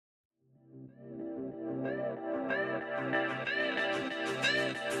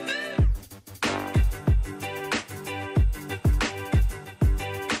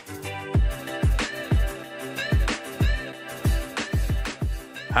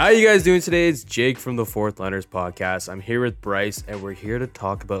How you guys doing today? It's Jake from the Fourth Liners Podcast. I'm here with Bryce, and we're here to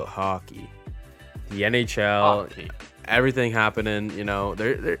talk about hockey, the NHL, everything happening. You know,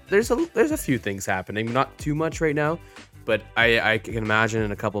 there's a few things happening, not too much right now, but I can imagine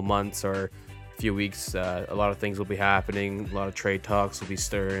in a couple months or a few weeks, a lot of things will be happening. A lot of trade talks will be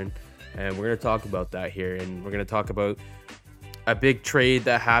stirring, and we're gonna talk about that here, and we're gonna talk about a big trade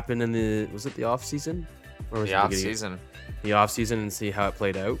that happened in the off season, or was The it off beginning? season. The off season and see how it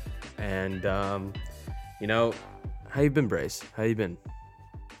played out. And you know, how you been, Bryce? How you been?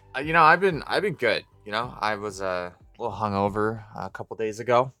 I've been good. I was a little hungover a couple days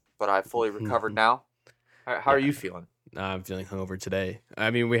ago, but I fully recovered now. How are you feeling? I'm feeling hungover today.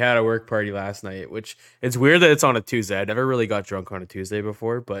 I mean, we had a work party last night, which it's weird that it's on a Tuesday. I never really got drunk on a Tuesday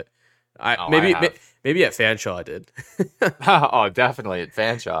before, but maybe at Fanshawe I did. Oh, definitely at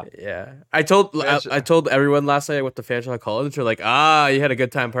Fanshawe. Yeah, I told everyone last night I went to Fanshawe College. They're like, you had a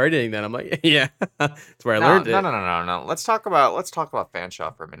good time partying. Then I'm like, yeah, that's where I learned it. No. Let's talk about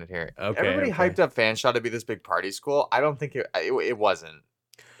Fanshawe for a minute here. Okay, Everybody hyped up Fanshawe to be this big party school. I don't think it wasn't.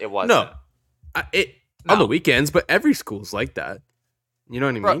 It wasn't. No, on the weekends, but every school's like that. You know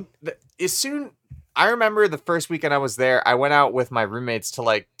what I mean? I remember the first weekend I was there, I went out with my roommates to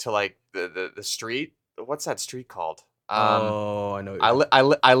the street. What's that street called? I know.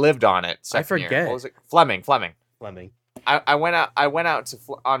 I lived on it. I forget. Year. What was it? Fleming. Fleming. I went out to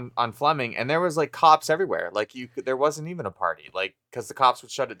on Fleming, and there was like cops everywhere. Like there wasn't even a party, like because the cops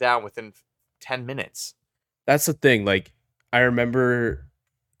would shut it down within 10 minutes. That's the thing. Like I remember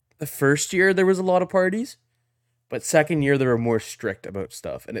the first year there was a lot of parties, but second year they were more strict about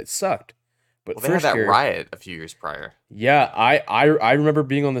stuff, and it sucked. But they had that riot a few years prior. Yeah, I remember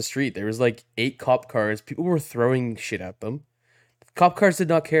being on the street. There was like 8 cop cars. People were throwing shit at them. Cop cars did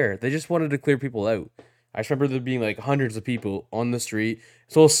not care. They just wanted to clear people out. I just remember there being like hundreds of people on the street.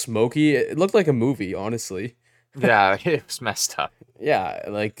 It's all smoky. It looked like a movie, honestly. Yeah, it was messed up. Yeah,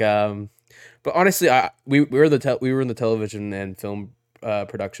 like but honestly, we were in the television and film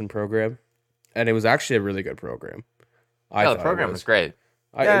production program, and it was actually a really good program. The program was great.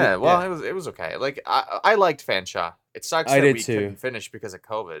 It was okay. Like I liked Fanshawe. It sucks that we couldn't finish because of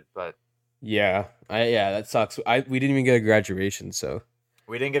COVID, but that sucks. We didn't even get a graduation, so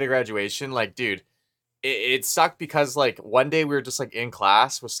we didn't get a graduation. Like, dude, it sucked because like one day we were just like in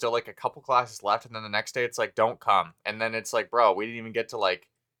class with still like a couple classes left, and then the next day it's like don't come, and then it's like, bro, we didn't even get to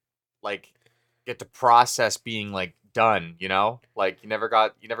get to process being like done. Like you never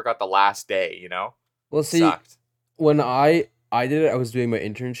got the last day. Well, see, sucked. When I did it, I was doing my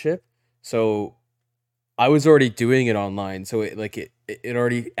internship, so I was already doing it online. So it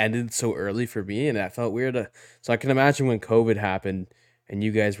already ended so early for me, and that felt weird. So I can imagine when COVID happened and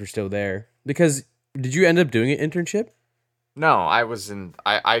you guys were still there. Because did you end up doing an internship? No,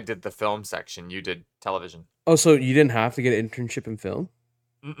 I did the film section. You did television. Oh, so you didn't have to get an internship in film?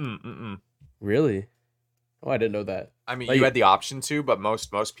 Really? Oh, I didn't know that. I mean, you had the option to, but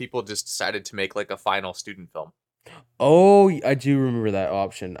most people just decided to make like a final student film. Oh, I do remember that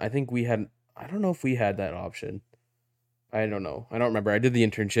option. I think we had. I don't know if we had that option. I don't know. I don't remember. I did the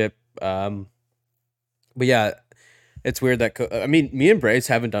internship. But yeah, it's weird that. I mean, me and Bryce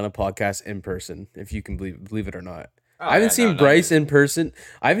haven't done a podcast in person. If you can believe it or not, I haven't seen Bryce in person.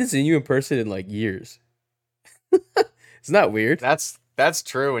 I haven't seen you in person in like years. Isn't that weird? That's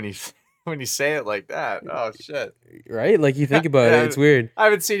true when you say it like that. Oh shit! Right? Like you think about it, it's weird. I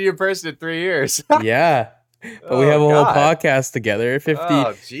haven't seen you in person in 3 years. Yeah. But we have a whole podcast together,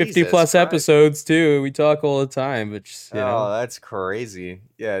 50 plus episodes too. We talk all the time, but just, that's crazy.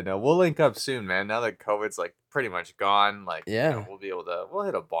 Yeah, no, we'll link up soon, man. Now that COVID's like pretty much gone, like we'll be able to we'll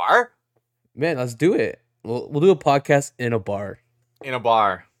hit a bar. Man, let's do it. We'll do a podcast in a bar. In a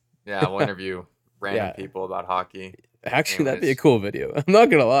bar. Yeah, we'll interview random people about hockey. Actually, that'd be a cool video. I'm not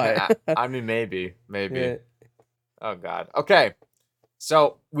gonna lie. I mean, maybe. Yeah. Oh God. Okay.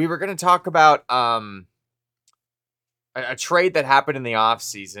 So we were gonna talk about a trade that happened in the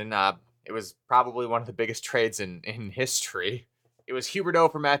offseason. It was probably one of the biggest trades in history. It was Huberdeau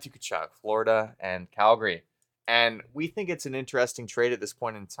for Matthew Tkachuk, Florida and Calgary. And we think it's an interesting trade at this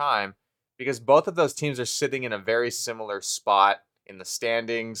point in time because both of those teams are sitting in a very similar spot in the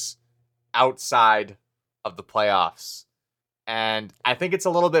standings outside of the playoffs. And I think it's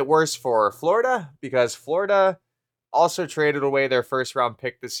a little bit worse for Florida because Florida also traded away their first round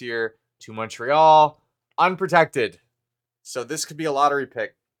pick this year to Montreal unprotected. So this could be a lottery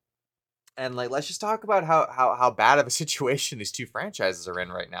pick. And let's just talk about how bad of a situation these two franchises are in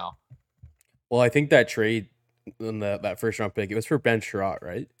right now. Well, I think that trade in that first round pick, it was for Ben Sherratt,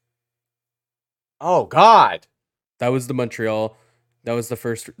 right? Oh God. That was the Montreal That was the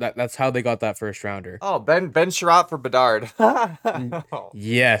first. That's how they got that first rounder. Oh, Ben Sherratt for Bedard. Mm,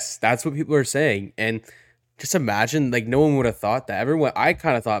 yes, that's what people are saying. And just imagine, like, no one would have thought that. Everyone, I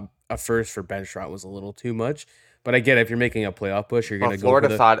kind of thought a first for Ben Sherratt was a little too much. But I get it. If you're making a playoff push, you're But gonna go for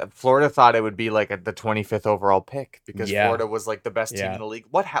the. Florida thought it would be like the 25th overall pick because Yeah, Florida was like the best team in yeah. the league.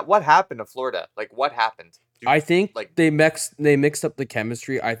 What happened to Florida? Like what happened? I think Like they mixed up the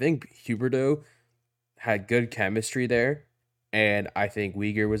chemistry. I think Huberdeau had good chemistry there, and I think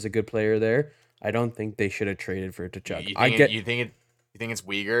Uyghur was a good player there. I don't think they should have traded for Tuchuk. you I think get you think it's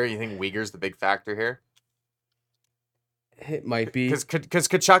Uyghur? You think Uyghur's the big factor here? it might be. Because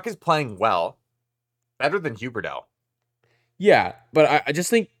Kachuk is playing well, better than Huberdeau. Yeah, but I just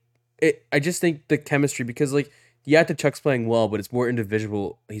think it. I just think the chemistry because like yeah, Tuchuk's playing well, but it's more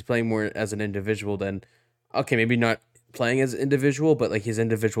individual. He's playing more as an individual than okay, maybe not playing as an individual, but like his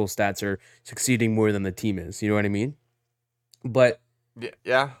individual stats are succeeding more than the team is. You know what I mean? But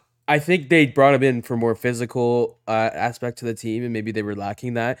Yeah. I think they brought him in for more physical aspect to the team, and maybe they were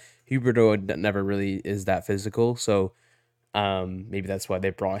lacking that. Huberto never really is that physical, so maybe that's why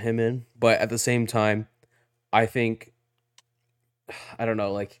they brought him in. But at the same time, I think I don't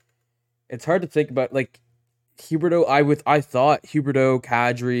know, like it's hard to think about like Huberto. I thought Huberto,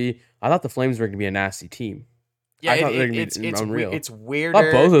 Kadri. I thought the Flames were going to be a nasty team. Yeah, I thought they were going to be unreal. it's I thought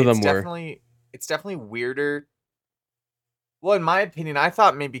weirder. both of them were. It's definitely weirder. Well, in my opinion, I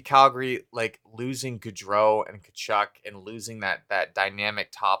thought maybe Calgary like losing Gaudreau and Kachuk and losing that dynamic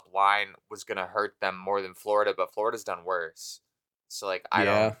top line was gonna hurt them more than Florida, but Florida's done worse. So like I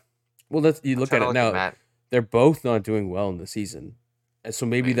don't. Yeah. Well, that's you I'm look trying at to it look at now. Matt. They're both not doing well in the season, and so I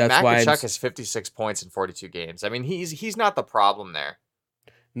maybe mean, that's Matt why Kachuk has 56 points in 42 games. I mean, he's not the problem there.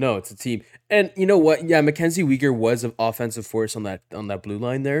 No, it's a team. And you know what? Yeah, Mackenzie Weegar was an offensive force on that blue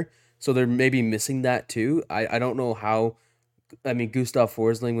line there. So they're maybe missing that too. I don't know how I mean Gustav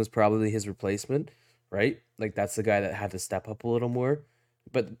Forsling was probably his replacement, right? Like that's the guy that had to step up a little more.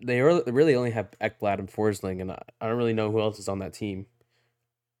 But they really only have Ekblad and Forsling, and I don't really know who else is on that team.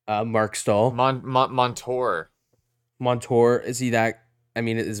 Mark Stahl. Montour. Montour, is he that I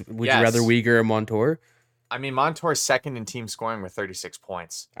mean, would you rather Yes. Weegar or Montour? I mean, Montour's second in team scoring with 36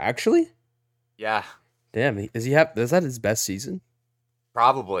 points. Actually? Yeah, Damn, is that his best season?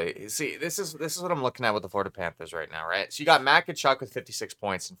 probably. See, this is what I'm looking at with the Florida Panthers right now, right? So you got Matt Kachuk with 56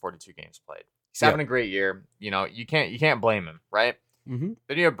 points in 42 games played. He's Yeah. having a great year. You know, you can't blame him, right? Mm-hmm.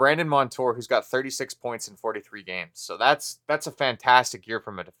 Then you have Brandon Montour, who's got 36 points in 43 games. So that's a fantastic year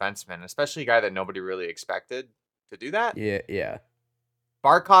from a defenseman, especially a guy that nobody really expected to do that. Yeah, yeah.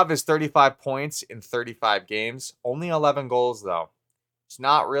 Barkov is 35 points in 35 games, only 11 goals though. He's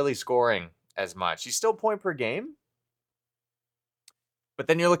not really scoring as much. He's still point per game. But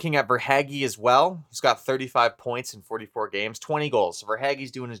then you're looking at Verhaeghe as well. He's got 35 points in 44 games, 20 goals. So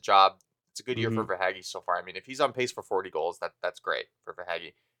Verhaeghe's doing his job. It's a good year for Verhaeghe so far. I mean, if he's on pace for 40 goals, that's great for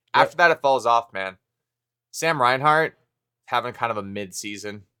Verhaeghe. After that, it falls off, man. Sam Reinhart having kind of a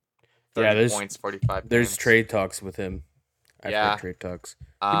mid-season. 30 points, 45 There's games. trade talks with him. I've Yeah. heard trade talks.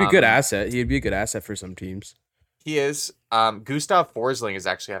 He'd be a good Um, asset. He'd be a good asset for some teams. He is. Gustav Forsling is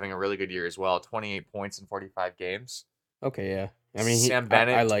actually having a really good year as well. 28 points in 45 games. Okay, yeah. I mean, Sam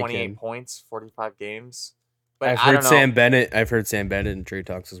Bennett, I like 28 him. points, 45 games. But I've I heard don't know. I've heard Sam Bennett in trade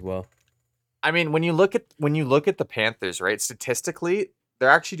talks as well. I mean, when you look at the Panthers, right? Statistically, they're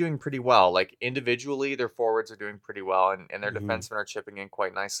actually doing pretty well. Like individually, their forwards are doing pretty well, and their Mhm. defensemen are chipping in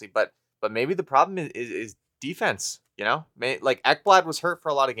quite nicely. But maybe the problem is defense. You know, like Ekblad was hurt for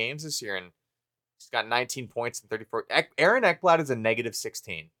a lot of games this year, and he's got 19 points and 34. Aaron Ekblad is a negative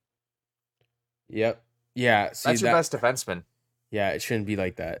 16. Yep. Yeah. See, That's your best defenseman. Yeah, it shouldn't be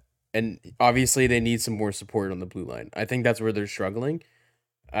like that. And obviously, they need some more support on the blue line. I think that's where they're struggling,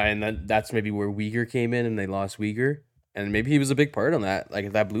 and that's maybe where Uyghur came in, and they lost Uyghur, and maybe he was a big part on that,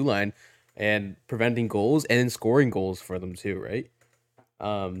 like that blue line, and preventing goals and scoring goals for them too, right?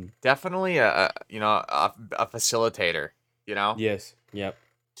 Definitely a facilitator. You know, Yes. Yep.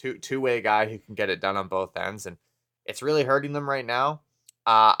 two-way guy who can get it done on both ends, and it's really hurting them right now.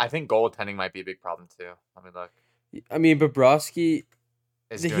 I think goaltending might be a big problem too. Let me look. I mean, Bobrovsky,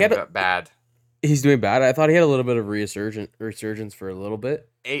 Is he doing had a- bad. he's doing bad. I thought he had a little bit of resurgence for a little bit.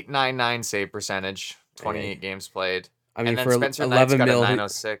 899 save percentage, 28 games played. I mean, And then for Spencer Knight's 11 got a mil,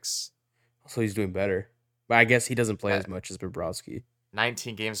 906. so he's doing better. But I guess he doesn't play Yeah. as much as Bobrovsky.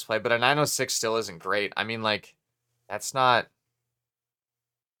 19 games played, but a 906 still isn't great. I mean, like, that's not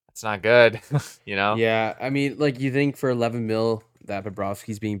good, you know? Yeah, I mean, like you think for 11 mil that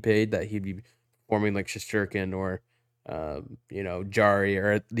Bobrovsky's being paid that he'd be performing like Shesterkin or, Jari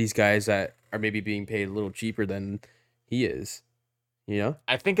or these guys that are maybe being paid a little cheaper than he is. You know?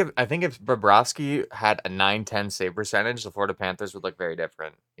 I think if Bobrovsky had a 910 save percentage, the Florida Panthers would look very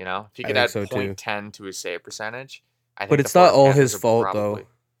different. If he I could think add so too. .10 to his save percentage, I But think the it's not Florida all Panthers his are fault though. probably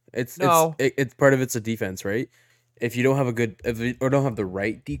It's no. it's part of it's a defense, right? If you don't have a good if you, or don't have the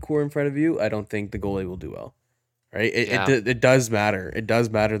right decor in front of you, I don't think the goalie will do well. Right? Yeah, It does matter. It does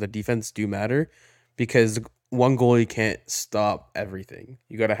matter. The defense do matter because one goalie can't stop everything.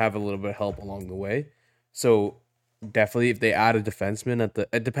 You got to have a little bit of help along the way. So definitely, if they add a defenseman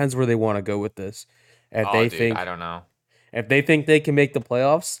it depends where they want to go with this. If oh they dude, I think don't know. if they think they can make the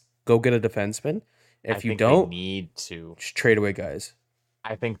playoffs, go get a defenseman. I If you think they don't, need to. just trade away guys.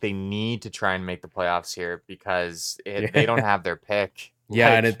 I think they need to try and make the playoffs here because they don't Yeah, have their pick.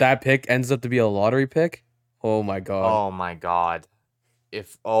 yeah. And Like, if that pick ends up to be a lottery pick, oh my god. oh my god,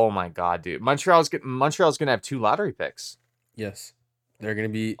 oh my god, dude, Montreal's gonna have two lottery picks. Yes, they're gonna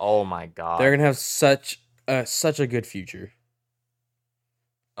be. Oh my They're god, gonna have such a good future.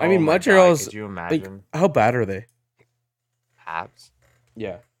 I oh mean, my god, Montreal's could you like, imagine how bad are they? Habs?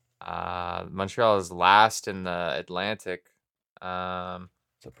 Yeah, Montreal is last in the Atlantic. Um,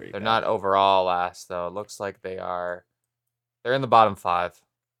 so pretty they're bad. not overall last though. It looks like they are. They're in the bottom five.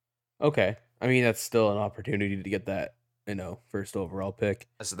 Okay, I mean that's still an opportunity to get that first overall pick.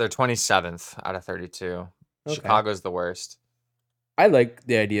 So they're 27th out of 32. Okay, Chicago's the worst. I like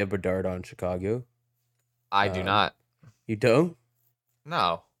the idea of Bedard on Chicago. I do Um, not. you don't?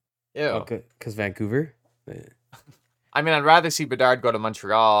 No. Ew. Okay, because Vancouver. I mean, I'd rather see Bedard go to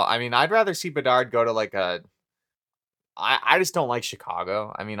Montreal. I mean, I'd rather see Bedard go to like a. I just don't like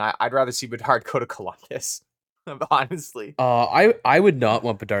Chicago. I mean, I'd rather see Bedard go to Columbus. Honestly. I would not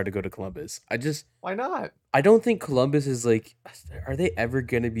want Bedard to go to Columbus. Why not? I don't think Columbus is like. Are they ever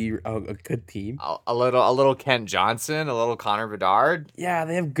gonna be a good team? A little Kent Johnson, a little Connor Bedard, Yeah,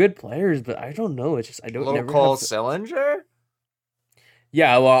 they have good players, but I don't know. It's just I a don't little never Cole have. Sillinger.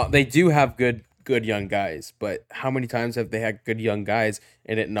 Yeah, well, they do have good young guys, but how many times have they had good young guys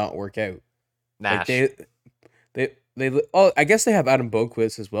and it not work out? Like Nash. oh, I guess they have Adam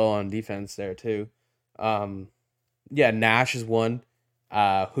Boquist as well on defense there too. Um, yeah, Nash is one.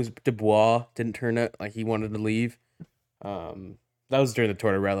 Who's Dubois didn't turn out like he wanted to leave. That was during the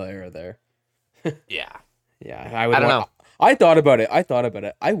Tortorella era there. Yeah. Yeah, I don't know. I thought about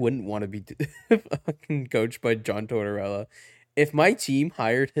it. I wouldn't want to be fucking coached by John Tortorella. If my team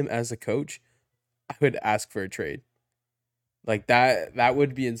hired him as a coach, I would ask for a trade. Like that. That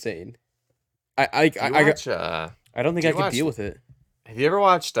would be insane. Do you watch? I don't think Do I you could watch? deal with it. Have you ever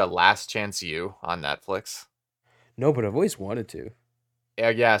watched Last Chance U on Netflix? No, but I've always wanted to. Yeah,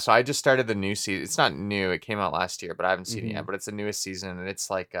 yeah. So I just started the new season. It's not new. It came out last year, but I haven't seen it Hmm. yet. But it's the newest season, and it's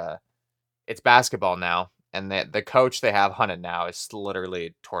like it's basketball now. And the coach they have on it now is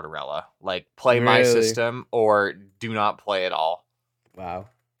literally Tortorella. Like, play my Really? system or do not play at all. Wow.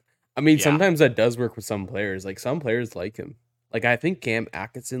 I mean, Yeah. sometimes that does work with some players. Like some players like him. Like I think Cam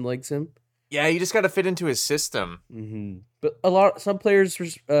Atkinson likes him. Yeah, you just got to fit into his system. But some players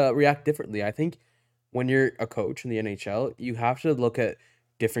react differently. I think when you're a coach in the NHL, you have to look at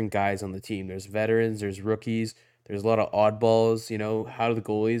different guys on the team. There's veterans, there's rookies, there's a lot of oddballs. How the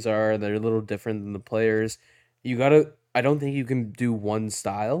goalies are. They're a little different than the players. You gotta. I don't think you can do one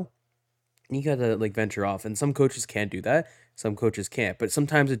style. You gotta like venture off, and some coaches can do that. Some coaches can't, but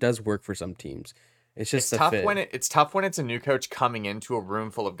sometimes it does work for some teams. It's It's just a tough fit. it's tough when it's a new coach coming into a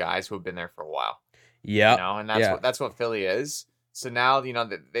room full of guys who have been there for a while. Yeah, And yeah, that's what Philly is. So now,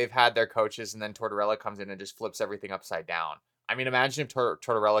 they've had their coaches, and then Tortorella comes in and just flips everything upside down. I mean, imagine if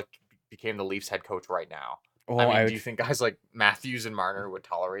Tortorella became the Leafs head coach right now. Oh, I I mean, do would. you think guys like Matthews and Marner would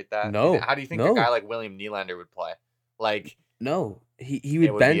tolerate that? No, How do you think a guy no. like William Nylander would play? Like, No, he it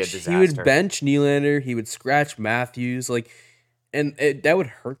would would be a disaster. bench Nylander. He would scratch Matthews that would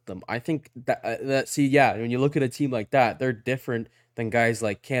hurt them. I think that see yeah when you look at a team like that, they're different than guys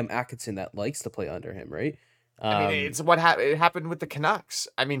like Cam Atkinson that likes to play under him, right? I mean, Um, it's what it happened with the Canucks.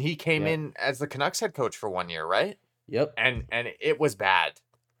 I mean, he came yeah, in as the Canucks head coach for 1 year, right? yep, And it was bad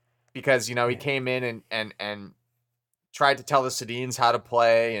because he yeah, came in and tried to tell the Sedins how to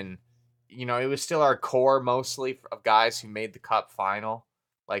play, and it was still our core mostly of guys who made the cup final.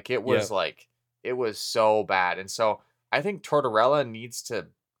 Like, yep. it was so bad. And so I think Tortorella needs to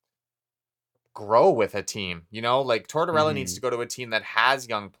grow with a team. Like, Tortorella needs Hmm. to go to a team that has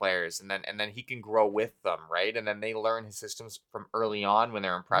young players, and then he can grow with them, right? And then they learn his systems from early on when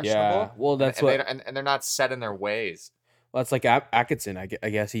they're Yeah, impressionable, well, and that's and they what. and they're not set in their ways. Well, that's like Atkinson. I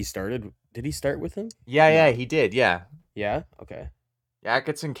guess he started. Did he start with him? Yeah, yeah, No. he did. Yeah. Yeah. Okay.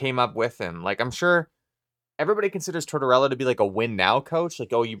 Atkinson came up with him. Like, I'm sure everybody considers Tortorella to be like a win now coach.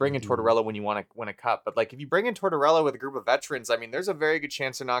 Like, oh, you bring in Mhm. Tortorella when you want to win a cup. But like, if you bring in Tortorella with a group of veterans, I mean, there's a very good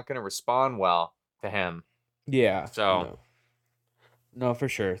chance they're not going to respond well to him. Yeah. So No, for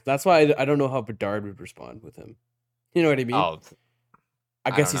sure. That's why I don't know how Bedard would respond with him. You know what I mean? oh, I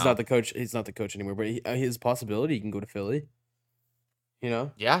I guess don't he's know. not the coach. He's not the coach anymore, but his possibility he can go to Philly. You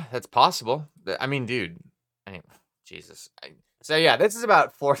know? Yeah, that's possible. I mean, dude. Anyway, Jesus. So yeah, this is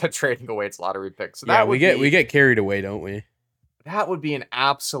about Florida trading away its lottery pick. So Yeah, that we would we be get carried away, don't we? that would be an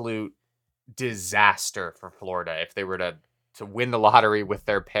absolute disaster for Florida if they were to win the lottery with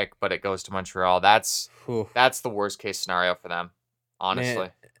their pick, but it goes to Montreal. That's Whew. the worst case scenario for them, honestly.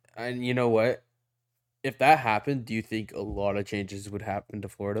 Man, and you know what? If that happened, do you think a lot of changes would happen to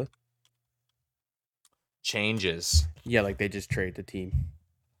Florida? Changes. Yeah, like they just trade the team.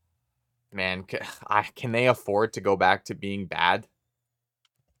 Man, can they afford to go back to being bad?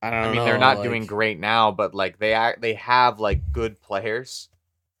 I don't I know. mean, they're not like, doing great now, but like they have like good players.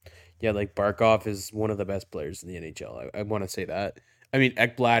 Yeah, like Barkov is one of the best players in the NHL. I want to say that. I mean,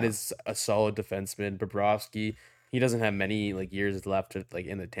 Ekblad is a solid defenseman. Bobrovsky, he doesn't have many like years left like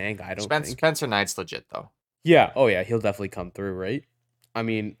in the tank. I don't think. Spencer Knight's legit though. Yeah. Oh yeah, he'll definitely come through, right? I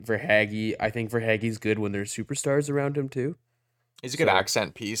mean, Verhaeghe, I think Verhaeghe's good when there's superstars around him too. He's a good So-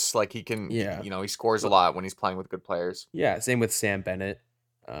 accent piece. Like he can, Yeah. he scores a lot when he's playing with good players. Yeah, same with Sam Bennett.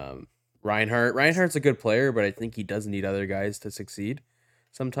 Reinhardt. Reinhardt's a good player, but I think he does need other guys to succeed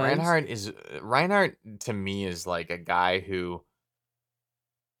sometimes. Reinhardt to me is like a guy who,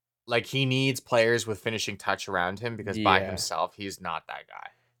 like, he needs players with finishing touch around him because by Yeah. himself he's not that guy.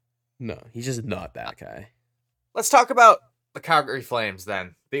 No, he's just not that guy. Let's talk about the Calgary Flames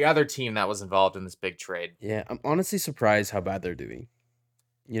then, the other team that was involved in this big trade. Yeah, I'm honestly surprised how bad they're doing.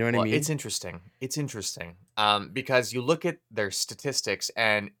 You know what I mean? It's interesting. It's interesting. Because you look at their statistics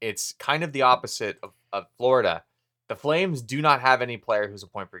and it's kind of the opposite of Florida. The Flames do not have any player who's a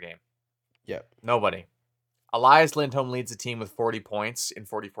point per game. Yep. Nobody. Elias Lindholm leads the team with 40 points in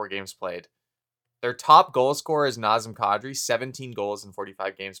 44 games played. Their top goal scorer is Nazem Kadri, 17 goals in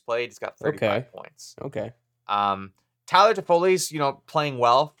 45 games played. He's got 35 points. Okay. Tyler Toffoli's, playing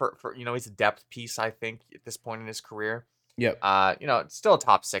well for he's a depth piece, I think, at this point in his career. Yep. Still a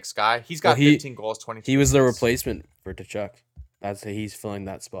top 6 guy. He's got 15 goals, 22 He was the assists. replacement for Tkachuk. He's filling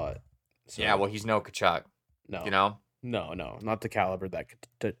that spot. So, Yeah, well, he's no Kachuk, no. No, No, not the caliber that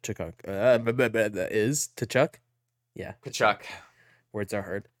Tkachuk that is Tkachuk. Yeah. Kachuk. Words are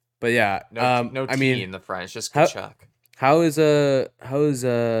hard. But yeah, No I T mean, in the French, just how- Kachuk. how is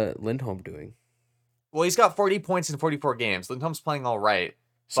Lindholm doing? Well, he's got 40 points in 44 games. Lindholm's playing all right.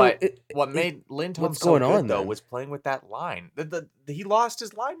 So But what made Lindholm what's so going good, on though, then? was playing with that line. He lost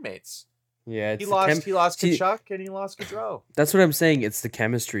his line mates. Yeah, He lost See, Kachuk and he lost Gaudreau. that's what I'm saying. It's the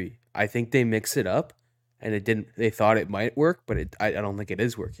chemistry. I think they mix it up, and it didn't. They thought it might work, but I don't think it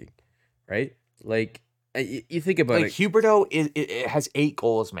is working. Right? Like you think about Like, it. Huberdeau it has 8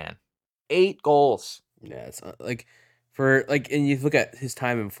 goals, man. 8 goals. Yeah, it's not, like and you look at his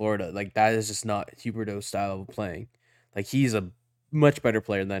time in Florida, like that is just not Huberdeau's style of playing. Like he's a much better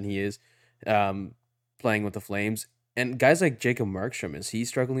player than he is playing with the Flames. And guys like Jacob Markstrom, is he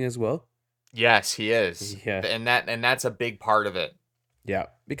struggling as well? Yes, he is. Yeah. And that's a big part of it. Yeah,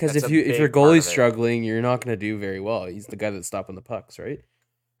 because That's if a your big part goalie's of it. struggling, you're not going to do very well. He's the guy that's stopping the pucks, right?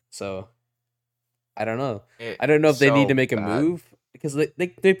 So I don't know. I don't know if they need to make a move because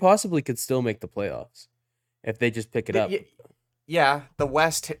they possibly could still make the playoffs if they just pick it up. Yeah, the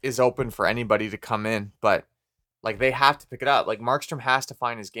West is open for anybody to come in, but like they have to pick it up. Like Markstrom has to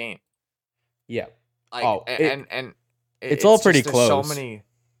find his game. Yeah. Like, it's all pretty just, there's close. So many.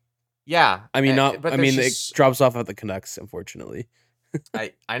 Yeah, I mean, but there's it just- drops off at the Canucks, unfortunately.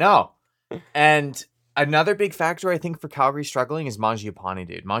 I know. And another big factor I think for Calgary struggling is Mangiapane,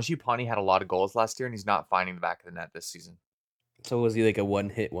 dude. Mangiapane had a lot of goals last year, and he's not finding the back of the net this season. So was he like a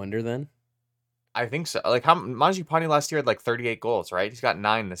one-hit wonder then? I think so. Like Mangiapane last year had like 38 goals, right? He's got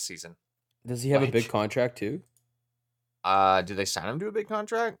 9 this season. Does he have a Like- big contract too? Did they sign him to a big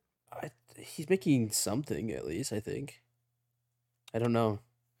contract? He's making something at least, I think. I don't know.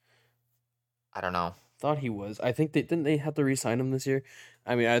 I don't know. Thought he was. I think didn't they have to re-sign him this year?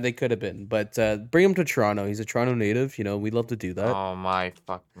 I mean, they could have been, but bring him to Toronto. He's a Toronto native. We'd love to do that. Oh my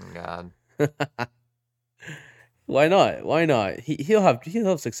fucking god. Why not? Why not? He'll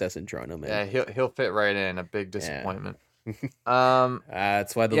have success in Toronto, man. Yeah, he'll fit right in. A big disappointment.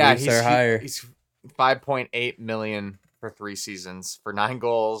 That's why the Yeah, Leafs are higher. He's 5.8 million for 3 seasons for 9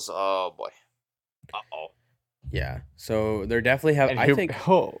 goals. Oh boy. Uh-oh. Yeah. So they're definitely have. And I think.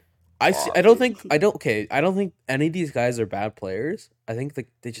 oh, I see. I don't think. I don't. Okay. I don't think any of these guys are bad players. I think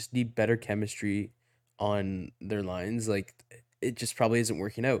they just need better chemistry on their lines, like it just probably isn't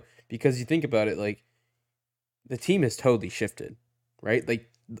working out because you think about it, like the team has totally shifted, right? Like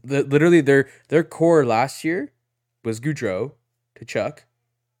literally their core last year was Goudreau, Chuck,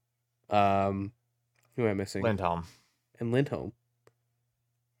 who am I missing? Lindholm. And Lindholm,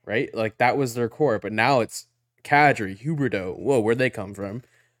 right? Like that was their core, but now it's Kadri, Huberdeau. Whoa, where'd they come from?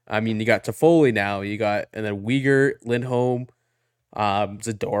 I mean, you got Toffoli now, and then Uyghur, Lindholm,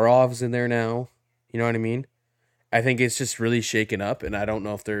 Zadorov's in there now. You know what I mean? I think it's just really shaken up, and I don't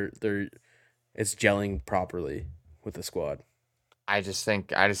know if they're it's gelling properly with the squad. I just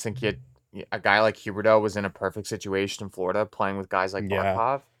think a guy like Huberdeau was in a perfect situation in Florida, playing with guys like Yeah.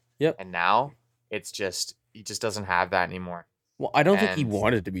 Barkov. Yep. And now it's just he just doesn't have that anymore. Well, I don't think he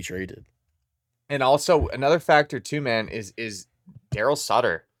wanted to be traded. And also another factor too, man, is Daryl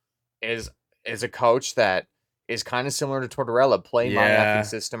Sutter is a coach that is kind of similar to Tortorella. Play my effing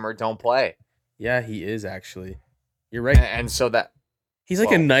system or don't play. Yeah, he is actually. You're right. And so that he's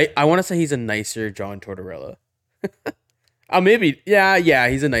like I want to say he's a nicer John Tortorella. Maybe. Yeah,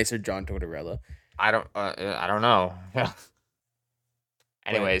 he's a nicer John Tortorella. I don't know.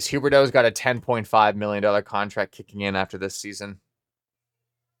 Anyways, Huberdeau's got a $10.5 million contract kicking in after this season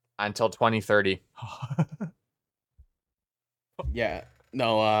until 2030. Yeah.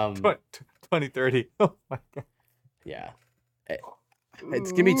 No, 2030. Oh my god. Yeah.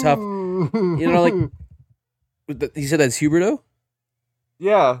 It's gonna be tough. You know, like he said that's Huberdeau?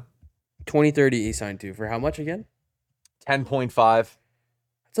 Yeah. 2030 he signed to for how much again? 10.5. That's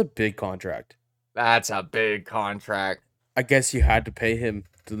a big contract. That's a big contract. I guess you had to pay him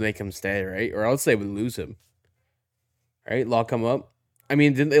to make him stay, right? Or else they would lose him. Right? Lock him up. I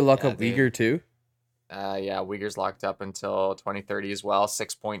mean, didn't they lock up Uyghur too? Yeah, Uyghur's locked up until 2030 as well,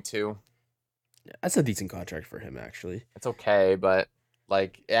 6.2. Yeah, that's a decent contract for him, actually. It's okay, but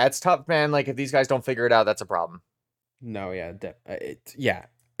like, yeah, it's tough, man. Like, if these guys don't figure it out, that's a problem. No, yeah,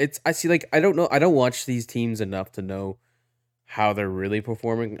 I see. Like, I don't know. I don't watch these teams enough to know how they're really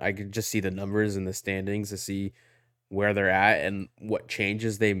performing. I can just see the numbers and the standings to see where they're at and what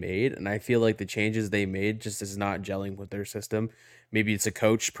changes they made. And I feel like the changes they made just is not gelling with their system. Maybe it's a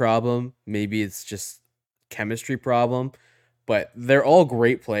coach problem. Maybe it's just chemistry problem. But they're all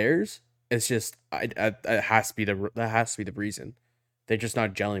great players. It's just it has to be the reason. They're just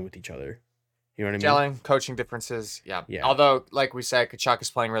not gelling with each other. You know what I mean? Gelling, coaching differences. Yeah. Yeah. Although, like we said, Tkachuk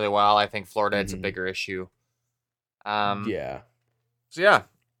is playing really well. I think Florida, it's a bigger issue. Yeah. So yeah,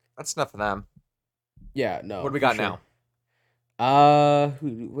 that's enough of them. Yeah. No. What do we got now? What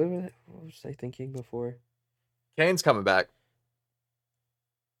was I thinking before? Kane's coming back.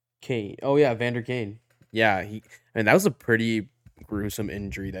 Kane. Oh yeah, Vander Kane. Yeah, that was a pretty gruesome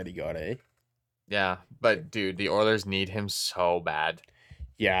injury that he got, eh? Yeah, but dude, the Oilers need him so bad.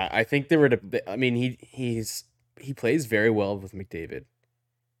 Yeah, I think I mean, he plays very well with McDavid.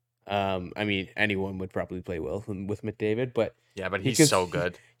 I mean, anyone would probably play well with McDavid, but yeah, but he's so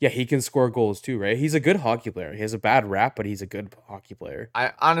good. He can score goals too, right? He's a good hockey player. He has a bad rap, but he's a good hockey player.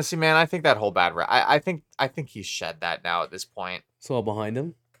 I honestly, man, I think that whole bad rap. I think he's shed that now at this point. It's all behind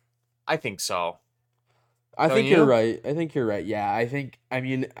him. I think so. I think you're right. Yeah, I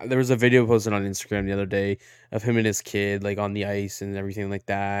mean, there was a video posted on Instagram the other day of him and his kid like on the ice and everything like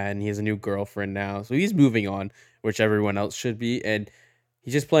that, and he has a new girlfriend now, so he's moving on, which everyone else should be, and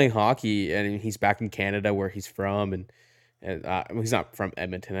he's just playing hockey, and he's back in Canada where he's from, and he's not from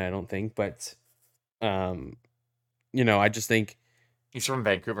Edmonton, I don't think, but I just think he's from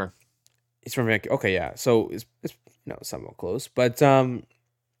Vancouver. He's from Vancouver. Okay, yeah, so it's somewhat close, but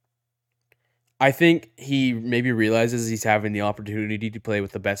I think he maybe realizes he's having the opportunity to play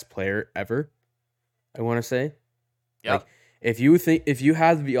with the best player ever. I want to say, yeah. Like, if you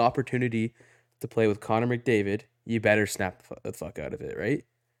have the opportunity to play with Connor McDavid, you better snap the fuck out of it, right?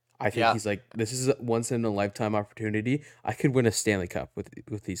 I think he's like, this is a once in a lifetime opportunity. I could win a Stanley Cup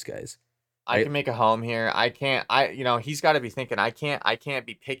with these guys. I can make a home here. I can't. He's got to be thinking. I can't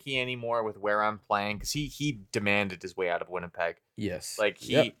be picky anymore with where I'm playing because he demanded his way out of Winnipeg. Yes, like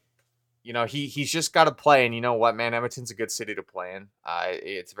he's just got to play. And you know what, man, Edmonton's a good city to play in.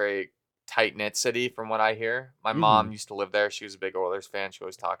 It's a very tight knit city from what I hear. My mom used to live there. She was a big Oilers fan. She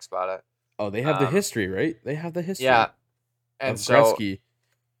always talks about it. Oh, they have the history, right? They have the history. Yeah, and so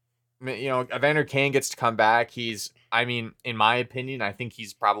Evander Kane gets to come back. I mean, in my opinion, I think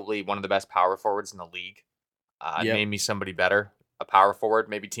he's probably one of the best power forwards in the league. Name me somebody better, a power forward,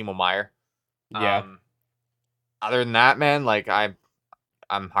 maybe Timo Meier. Yeah. Other than that, man, like I'm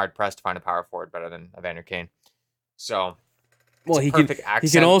hard pressed to find a power forward better than Evander Kane. So, Well, a he can perfect he can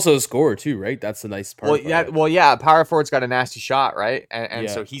accent. also score too, right? That's the nice part. Well, yeah. Power forward's got a nasty shot, right? And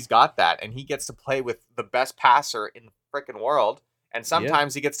Yeah, so he's got that, and he gets to play with the best passer in the freaking world. And yeah,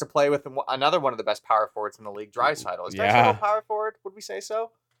 sometimes he gets to play with another one of the best power forwards in the league, Draisaitl. Is Draisaitl a yeah. power forward? Would we say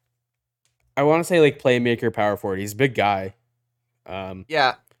so? I want to say like playmaker, power forward. He's a big guy. Um,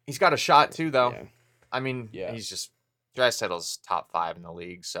 Yeah, he's got a shot too, though. yeah, I mean, yeah. he's just Draisaitl's top 5 in the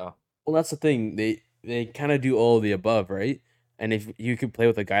league. So Well, that's the thing. They kind of do all of the above, right? And if you could play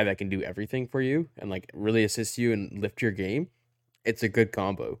with a guy that can do everything for you and like really assist you and lift your game, it's a good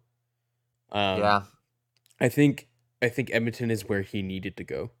combo. Um, yeah. I think I think Edmonton is where he needed to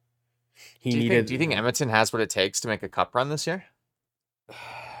go. He Do you think needed. Edmonton has what it takes to make a cup run this year?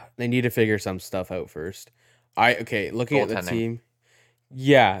 They need to figure some stuff out first. Looking at the Goaltending. team,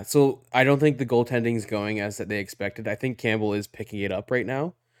 yeah. So I don't think the goaltending is going as that they expected. I think Campbell is picking it up right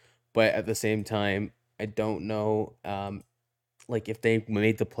now, but at the same time, I don't know. Like if they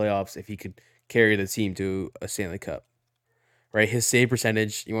made the playoffs, if he could carry the team to a Stanley Cup, right? His save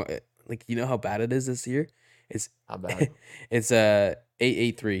percentage, you know how bad it is this year. It's How bad? it's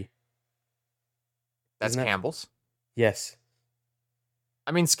 883. That's Isn't that Campbell's. yes?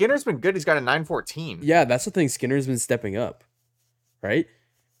 I mean, Skinner's been good. He's got a 914. Yeah, that's the thing. Skinner's been stepping up, right?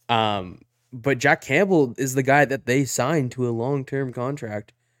 But Jack Campbell is the guy that they signed to a long term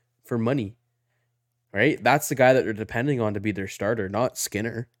contract for money, right? That's the guy that they're depending on to be their starter, not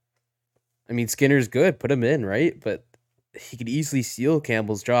Skinner. I mean, Skinner's good, put him in, right? But he could easily steal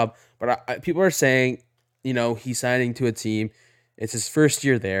Campbell's job. But people are saying, he's signing to a team. It's his first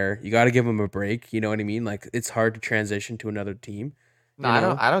year there. You got to give him a break. You know what I mean? Like it's hard to transition to another team. No, You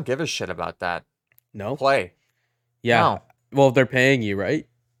know? I don't give a shit about that. No. Play. Yeah. No, Well, they're paying you, right?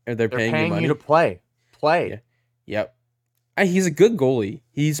 Or they're they're paying you paying you to money. play. Yeah. Play. Yep. He's a good goalie.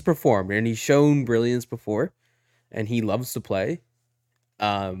 He's performed and he's shown brilliance before, and he loves to play.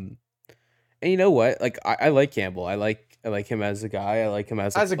 Um, and you know what? Like I like Campbell. I like him as a guy. I like him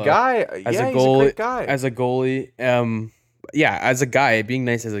As a guy, as a yeah, he's a goalie. great guy. As a goalie. Yeah, as a guy, being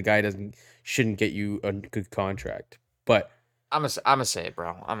nice as a guy shouldn't get you a good contract. But I'm gonna say it, bro.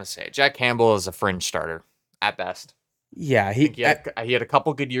 I'm gonna say it. Jack Campbell is a fringe starter at best. yeah, I think he had a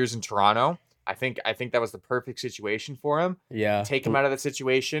couple good years in Toronto. I think that was the perfect situation for him. yeah. Take him out of that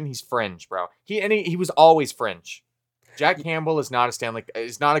situation, he's fringe, bro. He was always fringe. Jack Campbell is not a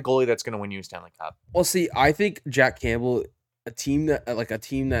goalie that's going to win you a Stanley Cup. Well, see, I think Jack Campbell, a team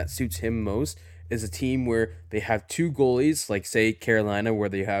that suits him most is a team where they have two goalies, like say Carolina, where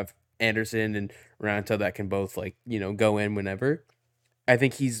they have Anderson and Ranta that can both go in whenever. I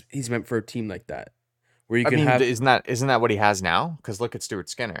think he's meant for a team like that, where you I can mean, have isn't that what he has now? Because look at Stuart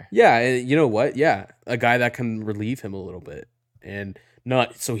Skinner. yeah, and you know what? Yeah, a guy that can relieve him a little bit, and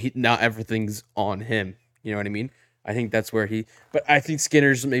not everything's on him. You know what I mean? I think that's where but I think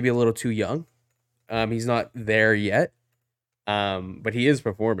Skinner's maybe a little too young. He's not there yet. But he is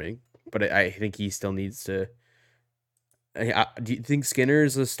performing. But I think he still needs to. Do you think Skinner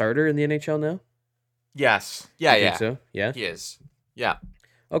is a starter in the NHL now? Yes. You Yeah. think Yeah. so? Yeah. He is. Yeah.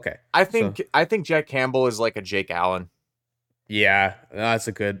 Okay. I So think Jack Campbell is like a Jake Allen. yeah, that's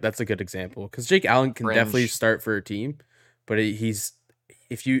a good example because Jake Allen can definitely Fringe. start for a team, but he's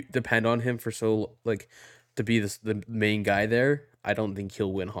if you depend on him for to be the main guy there, I don't think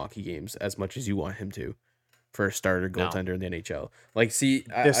he'll win hockey games as much as you want him to for a starter No. goaltender in the NHL. Like, see,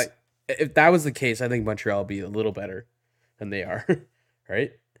 This. if that was the case, I think Montreal would be a little better than they are,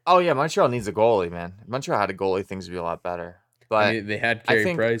 right? Oh yeah, Montreal needs a goalie, man. If Montreal had a goalie, things would be a lot better. I But mean, they had I Carey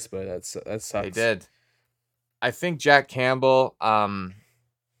think Price, but that sucks. they did. I think Jack Campbell.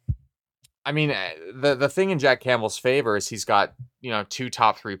 I mean, the thing in Jack Campbell's favor is he's got two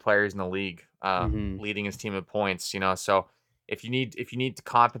top 3 players in the league, Hmm. leading his team in points. So if you need to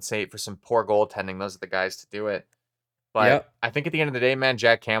compensate for some poor goaltending, those are the guys to do it. But Yep. I think at the end of the day, man,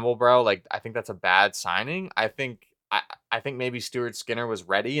 Jack Campbell, bro, like I think that's a bad signing. I think maybe Stuart Skinner was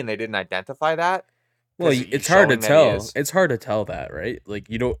ready and they didn't identify that. Well, 'Cause it's he's hard to showing that he tell. is. It's hard to tell that, right? Like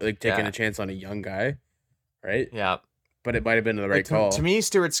you don't like taking Yeah. a chance on a young guy, right? Yeah. But it might have been the right Like call. to me,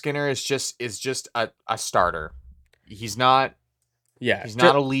 Stuart Skinner is just a starter. He's not Yeah, he's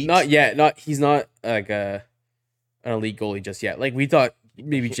not elite. Not yet. He's not like an elite goalie just yet. Like we thought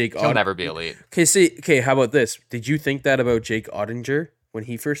maybe Jake. He'll never be elite. Okay. How about this? Did you think that about Jake Ottinger when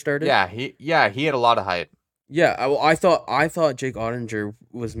he first started? He had a lot of hype. Yeah. I thought Jake Ottinger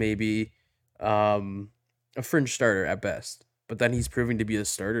was maybe a fringe starter at best, but then he's proving to be a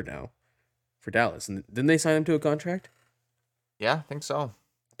starter now for Dallas. And didn't they sign him to a contract? Yeah, I think so.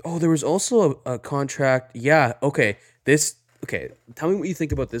 Oh, there was also a contract. Yeah. Okay. Okay. Tell me what you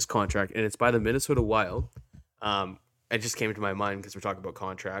think about this contract, and it's by the Minnesota Wild. it just came to my mind because we're talking about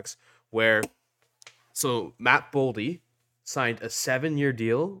contracts. So Matt Boldy signed a 7-year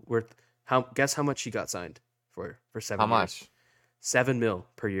deal worth guess how much he got signed for 7 How years? much? 7 mil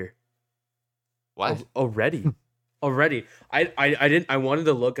per year. What? Already. I wanted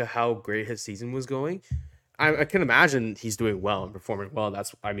to look at how great his season was going. I can imagine he's doing well and performing well.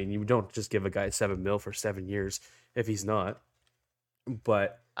 You don't just give a guy 7 mil for 7 years if he's not.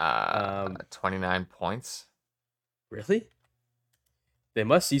 But 29 points. really? They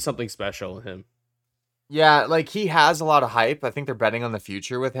must see something special in him. Yeah, like he has a lot of hype. I think they're betting on the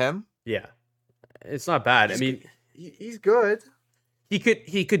future with him. Yeah. It's not bad. He's good. He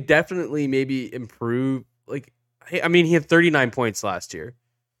could definitely maybe improve. He had 39 points last year.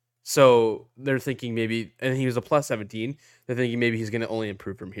 So they're thinking maybe, and he was a plus 17. They're thinking maybe he's going to only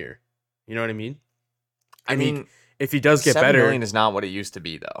improve from here. You know what I mean? If he does get 7 better, million is not what it used to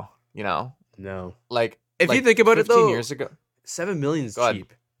be, though. You know, no. like If you think about it, 15 though, years ago, 7 million is Go ahead.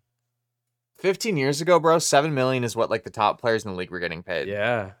 cheap. 15 years ago, bro, 7 million is what like the top players in the league were getting paid.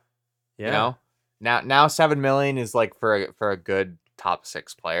 Yeah. You know, now 7 million is like for a good top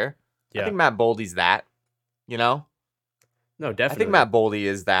 6 player. Yeah. I think Matt Boldy's that. You know, No, definitely. I think Matt Boldy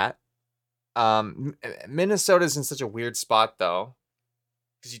is that. Minnesota's in such a weird spot though,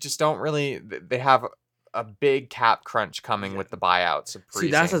 because you just don't really. They have a big cap crunch coming with the buyouts. Of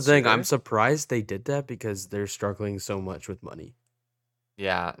See, that's the Parise thing. and I'm Suter. surprised they did that because they're struggling so much with money.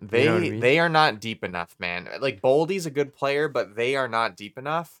 Yeah, You know what I mean? they are not deep enough, man. Like Boldy's a good player, but they are not deep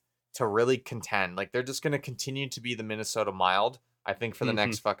enough to really contend. Like they're just gonna continue to be the Minnesota Mild, I think, for the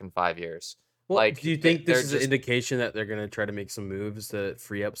next fucking 5 years. Well, Like, do you think they're this is an just- indication that they're going to try to make some moves to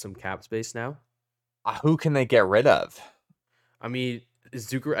free up some cap space now? Who can they get rid of? I think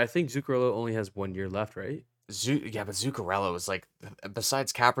Zuccarello only has 1 year left, right? Yeah, but Zuccarello is like,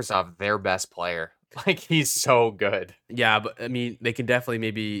 besides Kaprizov, their best player. Like he's so good. Yeah, but they can definitely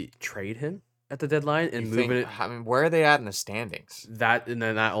maybe trade him at the deadline and You move think- it. I mean, where are they at in the standings? And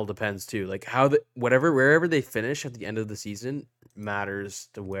then that all depends too. Like wherever they finish at the end of the season matters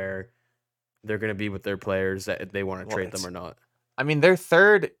to where they're going to be with their players, that they want to Well, trade them or not. I mean, they're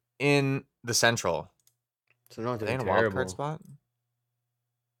third in the Central. So they're not Are they doing in a wild terrible. card spot?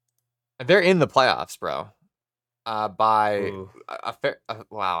 They're in the playoffs, bro. By Ooh. a fair.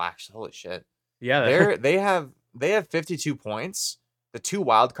 Wow, actually, holy shit. Yeah, They have 52 points. The 2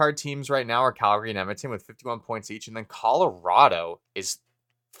 wild card teams right now are Calgary and Edmonton with 51 points each, and then Colorado is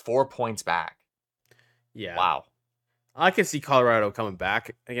 4 points back. yeah. Wow. I can see Colorado coming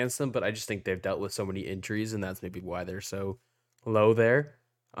back against them, but I just think they've dealt with so many injuries, and that's maybe why they're so low there.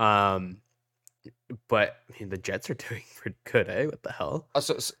 But the Jets are doing pretty good, eh? What the hell?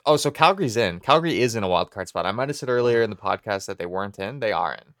 So Calgary's in. Calgary is in a wild card spot. I might have said earlier in the podcast that they weren't in. They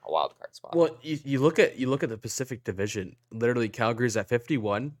are in a wild card spot. Well, you look at the Pacific Division. Literally, Calgary's at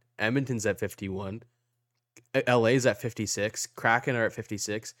 51, Edmonton's at 51, LA's at 56, Kraken are at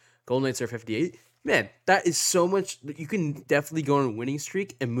 56, Golden Knights are 58. Man, that is so much. You can definitely go on a winning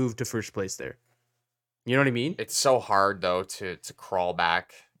streak and move to first place there. You know what I mean? It's so hard though to crawl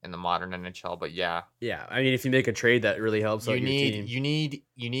back in the modern NHL, but yeah. Yeah, if you make a trade that really helps out your team. You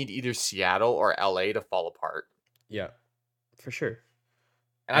need either Seattle or LA to fall apart. Yeah, for sure.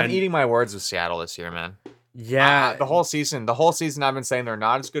 And I'm And- eating my words with Seattle this year, man. Yeah, The whole season I've been saying they're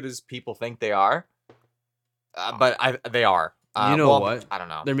not as good as people think they are. But they are. You know what? I don't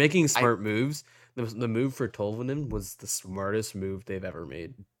know. they're making smart moves. The move for Tolvanen was the smartest move they've ever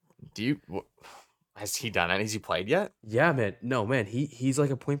made. Has he done it? Has he played yet? Yeah, man. No, man. He's like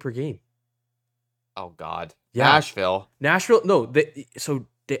a point per game. Oh God. Yeah. Nashville. No.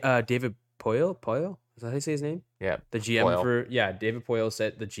 David Poyle. Is that how you say his name? Yeah. The GM Poile. David Poyle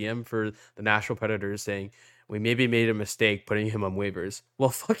said the GM for the Nashville Predators saying we maybe made a mistake putting him on waivers. Well,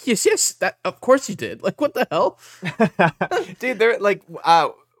 fuck yes. That of course you did. Like what the hell? Dude, they're like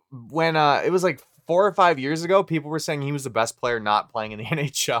when it was like 4 or 5 years ago, people were saying he was the best player not playing in the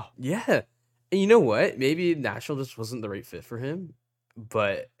NHL. Yeah. And you know what? Maybe Nashville just wasn't the right fit for him.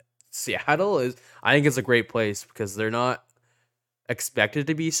 But Seattle is, I think it's a great place because they're not expected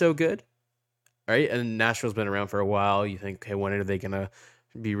to be so good. Right? And Nashville's been around for a while. You think, okay, when are they going to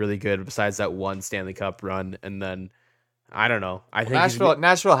be really good besides that one Stanley Cup run? And then, I don't know. I think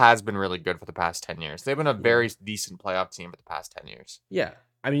Nashville has been really good for the past 10 years. They've been a very decent playoff team for the past 10 years. Yeah.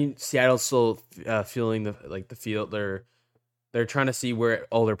 Seattle's still feeling the field. They're trying to see where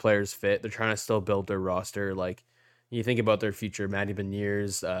all their players fit. They're trying to still build their roster. Like you think about their future, Matty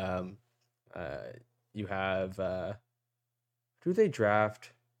Beniers. You have who did they draft?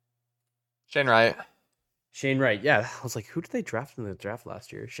 Shane Wright. Shane Wright. Yeah, I was like, who did they draft in the draft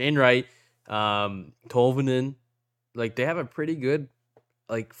last year? Shane Wright, Tolvanen. like they have a pretty good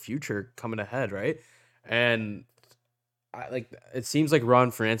like future coming ahead, right? And it seems like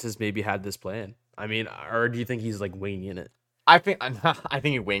Ron Francis maybe had this plan. I mean, or do you think he's like winging it? I think I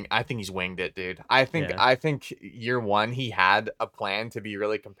think he's winged it, dude. Yeah. I think year one he had a plan to be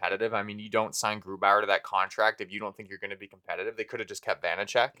really competitive. I mean, you don't sign Grubauer to that contract if you don't think you're going to be competitive. They could have just kept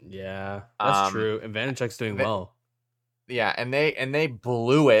Vanacek. Yeah, that's Um, true. And Vanacek's doing the, well. yeah, and they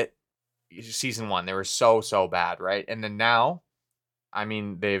blew it season one. They were so bad, right? And then now, I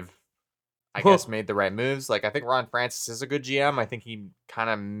mean, they've I guess made the right moves. Like I think Ron Francis is a good GM. I think he kind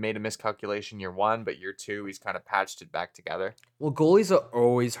of made a miscalculation year one, but year two he's kind of patched it back together. Well, goalies are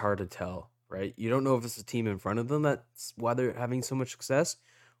always hard to tell, right? You don't know if it's the team in front of them that's why they're having so much success,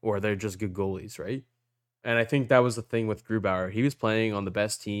 or they're just good goalies, right? And I think that was the thing with Grubauer. He was playing on the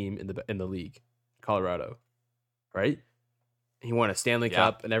best team in the league, Colorado, right? He won a Stanley Yeah.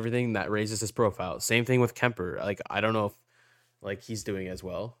 Cup and everything that raises his profile. Same thing with Kemper. Like I don't know if like he's doing as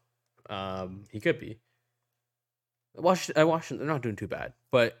well. He could be. Washington, they're not doing too bad,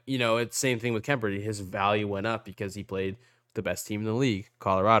 but you know it's same thing with Kemper. His value went up because he played the best team in the league,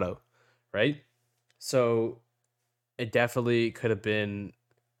 Colorado, right? So it definitely could have been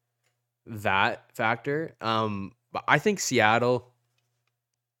that factor. But I think Seattle,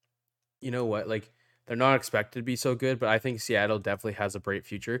 you know what, like they're not expected to be so good, but I think Seattle definitely has a bright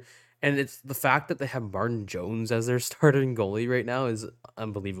future. And it's the fact that they have Martin Jones as their starting goalie right now is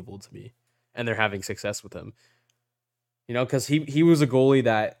unbelievable to me. And they're having success with him. You know, because he was a goalie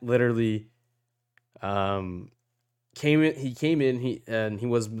that literally um came in he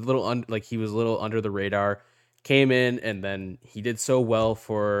was a little he was a little under the radar, came in and then he did so well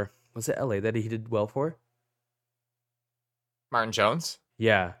for, was it LA that he did well for? Martin Jones?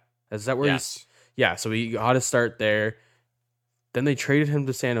 Yeah. Is that where Yes. yeah, so he got to start there. Then they traded him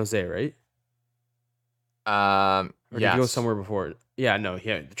to San Jose, right? Or did he go Yes. somewhere before? Yeah, no,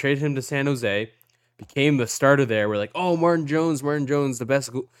 they traded him to San Jose, became the starter there. We're like, oh, Martin Jones, the best.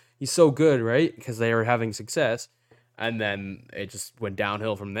 He's so good, right? Because they were having success. And then it just went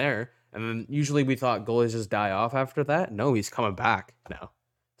downhill from there. And then usually we thought goalies just die off after that. No, he's coming back now.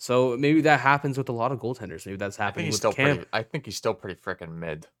 So maybe that happens with a lot of goaltenders. Maybe that's happening with Cam. I think he's still pretty freaking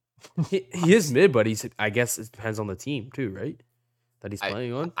mid. He is mid, but I guess it depends on the team too, right? That he's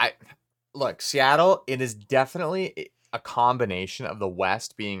playing on. I look, Seattle, it is definitely a combination of the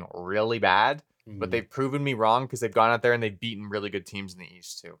West being really bad, but they've proven me wrong because they've gone out there and they've beaten really good teams in the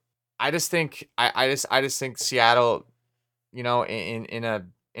East too. I just think I just think Seattle, you know, in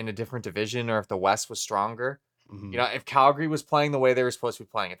a different division, or if the West was stronger, you know, if Calgary was playing the way they were supposed to be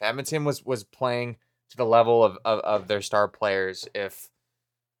playing, if Edmonton was playing to the level of their star players, if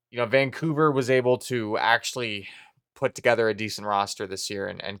you know Vancouver was able to actually put together a decent roster this year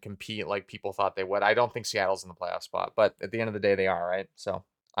and compete like people thought they would, I don't think Seattle's in the playoff spot. But at the end of the day, they are, right? So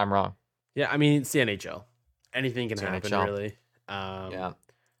I'm wrong. Yeah, I mean it's the NHL. Anything can It's the happen, NHL. really. Yeah.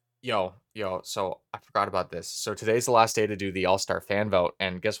 Yo, so I forgot about this. So today's the last day to do the All-Star fan vote,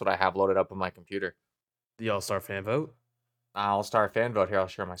 and guess what I have loaded up on my computer? The All-Star fan vote. All-Star fan vote. Here, I'll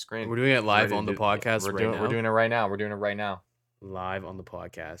share my screen. We're doing it live Ready on the to- podcast We're right doing now. we're doing it right now. We're doing it right now. Live on the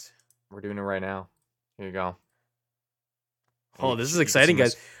podcast. We're doing it right now. Here you go. Oh, this is exciting,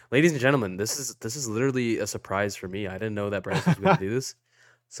 guys. Ladies and gentlemen, this is literally a surprise for me. I didn't know that Bryce was going to do this.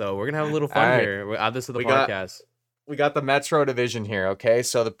 So we're going to have a little fun Alright. here. We'll add this to the We got- podcast. We got the Metro Division here, okay?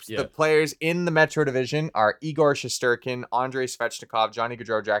 So the players in the Metro Division are Igor Shesterkin, Andrei Svechnikov, Johnny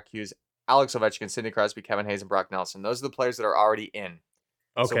Gaudreau, Jack Hughes, Alex Ovechkin, Sidney Crosby, Kevin Hayes, and Brock Nelson. Those are the players that are already in.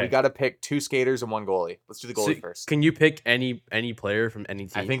 Okay. So we got to pick 2 skaters and 1 goalie. Let's do the goalie So first. can you pick any player from any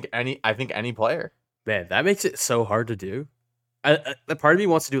team? I think any player. Man, that makes it so hard to do. A part of me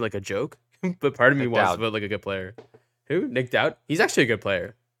wants to do like a joke, but part of me Nick wants Dowd. to put like a good player. Who? Nick Dowd? He's actually a good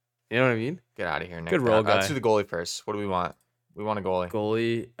player. You know what I mean? Get out of here, Nick. Good role Let's guy. do the goalie first. What do we want? We want a goalie.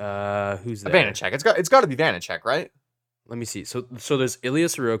 Goalie. Who's there? Vanacek. It's got to be Vanacek, right? Let me see. So there's Ilya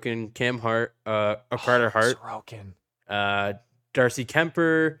Sorokin, Cam Hart, Carter Hart, Sorokin. Darcy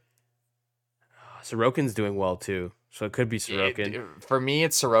Kemper. Sorokin's doing well too, so it could be Sorokin. For me,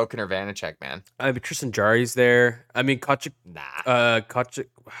 it's Sorokin or Vanacek, man. Tristan Jarry's there. I mean, Kochik. Nah. Kochik.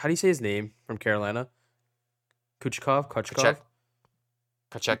 How do you say his name from Carolina? Kochikov.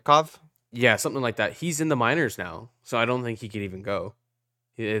 Kochetkov? Yeah, something like that. He's in the minors now, so I don't think he could even go.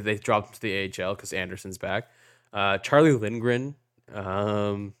 They dropped him to the AHL because Anderson's back. Charlie Lindgren,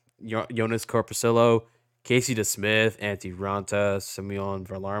 Jonas Corpusilo, Casey DeSmith, Antti Ranta, Semyon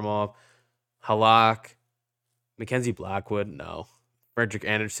Varlamov, Halak, Mackenzie Blackwood. No, Frederick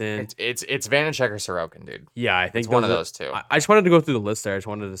Anderson. It's Vanacek or Sorokin, dude. Yeah, I think It's one of those two. I just wanted to go through the list there. I just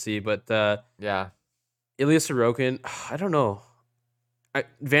wanted to see, but Yeah. Ilya Sorokin, I don't know.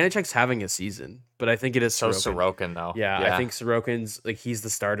 Vanacek's having a season, but I think it is So Sorokin. Sorokin though. Yeah, I think Sorokin's like he's the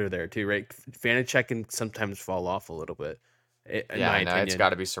starter there too, right? Vanacek can sometimes fall off a little bit. In my opinion, it's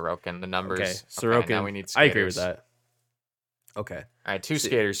got to be Sorokin. The numbers. Okay, Sorokin. Now we need skaters. I agree with that. Okay. All right, two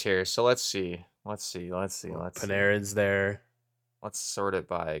skaters here. So let's see. Panarin's there. Let's sort it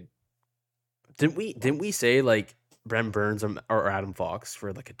by. Didn't we say like Brent Burns or Adam Fox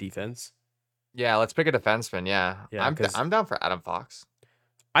for like a defense? Yeah, let's pick a defenseman. Yeah, I'm down for Adam Fox.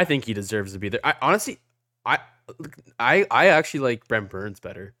 I think he deserves to be there. I actually like Brent Burns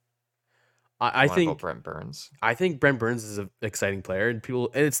better. I think Brent Burns. I think Brent Burns is an exciting player, and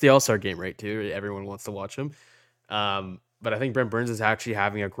it's the All-Star game, right? Too. Everyone wants to watch him. But I think Brent Burns is actually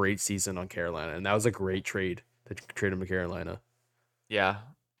having a great season on Carolina, and that was a great trade to trade him to Carolina. Yeah,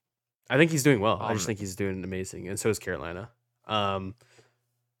 I think he's doing well. I just think he's doing amazing, and so is Carolina.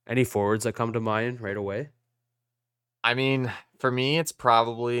 Any forwards that come to mind right away? I mean, for me, it's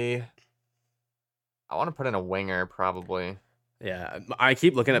probably. I want to put in a winger, probably. Yeah, I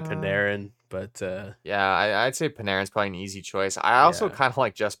keep looking at Panarin, but yeah, I'd say Panarin's probably an easy choice. I also kind of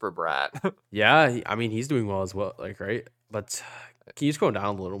like Jesper Bratt. Yeah, I mean he's doing well as well, like right. But can you scroll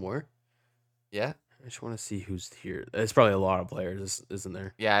down a little more? Yeah, I just want to see who's here. There's probably a lot of players, isn't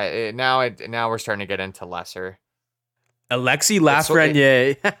there? Yeah, now we're starting to get into lesser. Alexis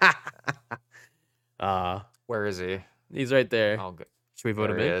Lafreniere. Where is he? He's right there. Oh, good. Should we vote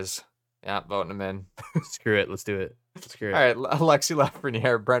him in? He is. Yeah, voting him in. Screw it. Let's do it. Screw it. All right, Alexis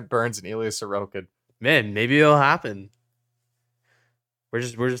Lafreniere, Brent Burns, and Ilya Sorokin. Man, maybe it'll happen. We're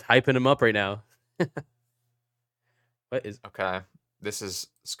just hyping him up right now. What is? Okay, this is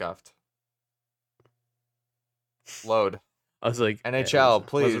scuffed. Load. I was like, NHL,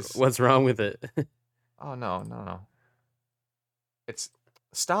 please. What's wrong with it? Oh no. It's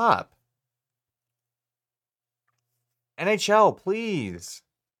stop. NHL, please.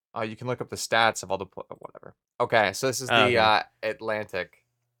 Oh, you can look up the stats of all the whatever. Okay, so this is the Atlantic.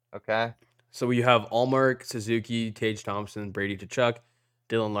 Okay. So you have Allmark, Suzuki, Tage Thompson, Brady Tkachuk,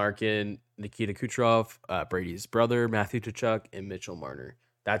 Dylan Larkin, Nikita Kucherov, Brady's brother, Matthew Tkachuk, and Mitchell Marner.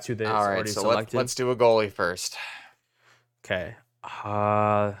 That's who they already selected. Let's do a goalie first. Okay.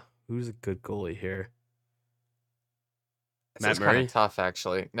 Who's a good goalie here? Matt Murray? Kind of tough,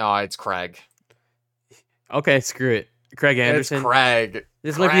 actually. No, it's Craig. Okay, screw it. Craig Anderson. It's Craig.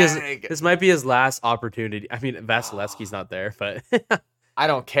 This might be his last opportunity. I mean, Vasilevsky's not there, but I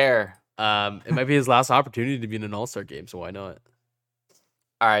don't care. It might be his last opportunity to be in an All-Star game, so why not?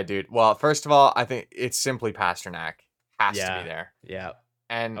 All right, dude. Well, first of all, I think it's simply Pasternak has to be there. Yeah.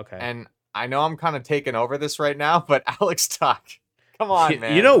 And I know I'm kind of taking over this right now, but Alex Tuck. Come on,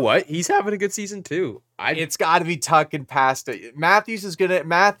 man. You know what? He's having a good season too. It's got to be Tuck and Pasta. Matthews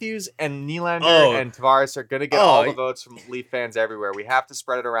and Nylander and Tavares are gonna get all the votes from Leaf fans everywhere. We have to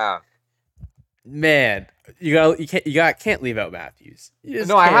spread it around. Man, you can't leave out Matthews.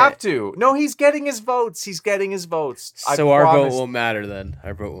 I have to. No, he's getting his votes. So our vote won't matter then.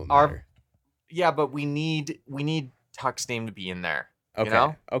 Our vote won't matter. Yeah, but we need Tuck's name to be in there. Okay. You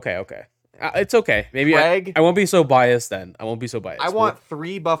know? Okay. It's okay. Maybe Craig, I won't be so biased then. I want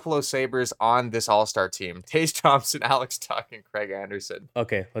 3 Buffalo Sabres on this All-Star team. Tage Thompson, Alex Tuck, and Craig Anderson.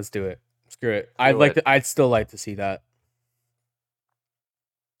 Okay, let's do it. Screw it. I'd still like to see that.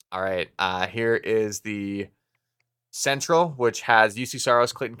 All right. Here is the Central, which has UC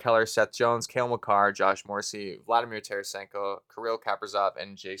Saros, Clayton Keller, Seth Jones, Cale Makar, Josh Morrissey, Vladimir Tarasenko, Kirill Kaprizov,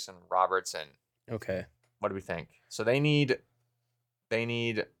 and Jason Robertson. Okay. What do we think? So they need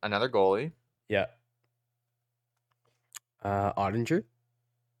another goalie. Yeah. Ottinger.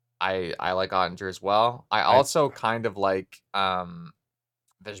 I like Ottinger as well. I also kind of like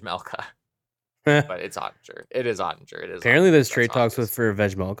Vejmelka. But it's Ottinger. It is Ottinger. Apparently there's trade talks for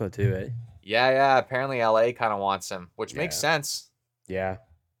Vejmelka too, eh? Yeah. Apparently LA kind of wants him, which makes sense. Yeah.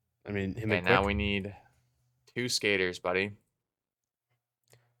 I mean, now we need 2 skaters, buddy.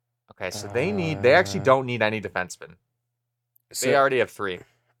 Okay, so they actually don't need any defensemen. They already have 3.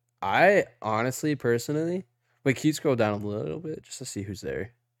 I honestly, personally, can you scroll down a little bit just to see who's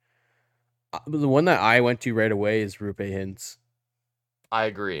there? The one that I went to right away is Rupe Hintz. I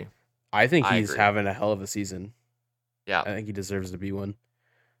agree. I think he's having a hell of a season. Yeah. I think he deserves to be one.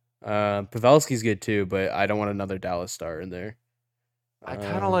 Pavelski's good too, but I don't want another Dallas star in there. I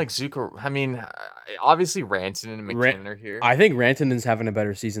kind of like Zucker. I mean, obviously Rantanen and McKinnon are here. I think Rantanen's having a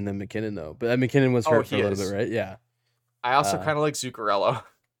better season than McKinnon, though. But McKinnon was hurt for a little bit, right? Yeah. I also kind of like Zuccarello.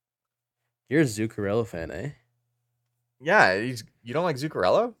 You're a Zuccarello fan, eh? Yeah, you don't like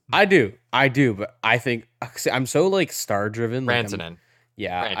Zuccarello? I do, but I think I'm so like star driven. Rantanen.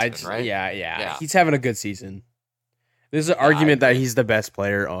 Yeah, Rantanen, right? yeah. Yeah. He's having a good season. There's an Yeah, I argument that agree. he's the best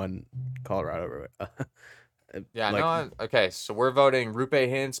player on Colorado. Yeah, Like, no, okay, so we're voting Rupe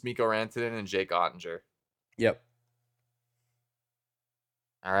Hintz, Mikko Rantanen, and Jake Ottinger. yep.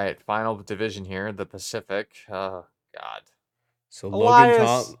 All right, final division here, the Pacific. Oh, God. So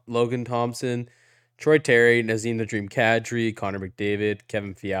Elias. Logan Thompson, Troy Terry, Nazim the Dream Kadri, Connor McDavid,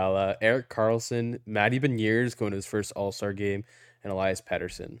 Kevin Fiala, Eric Carlson, Matty Beniers going to his first All-Star game, and Elias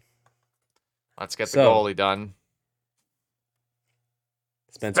Pettersson. Let's get the So, goalie done.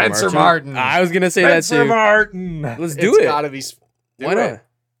 Spencer Martin. Martin. I was going to say that too. Spencer Martin. Let's do it. It's got to be. Why not?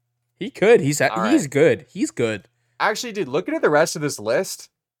 He could. He's good. He's good. Actually, dude, looking at the rest of this list,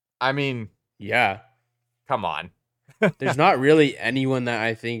 I mean, yeah. Come on. There's not really anyone that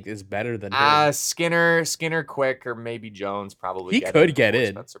I think is better than him. Skinner, Quick, or maybe Jones probably. He could get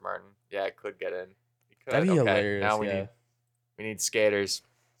in. Spencer Martin. Yeah, could get in. He could. That'd be hilarious. Now we need skaters.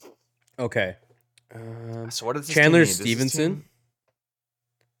 Okay. So what does this Chandler team need? Stevenson?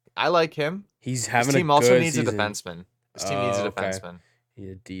 I like him. He's having this team a good also needs season. a defenseman. This team needs a defenseman. Need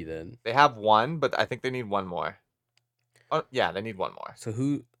a D then. They have one, but I think they need one more. Oh yeah, they need one more. So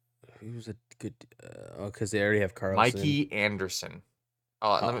who's a good? Because they already have Carlson. Mikey Anderson.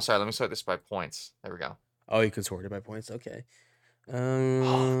 Let me sort this by points. There we go. Oh, you can sort it by points. Okay.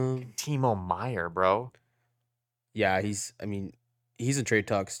 Timo Meyer, bro. Yeah, he's in trade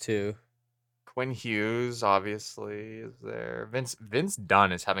talks too. Quinn Hughes, obviously, is there. Vince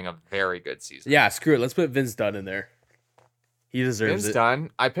Dunn is having a very good season. Yeah, screw it. Let's put Vince Dunn in there. He deserves Vince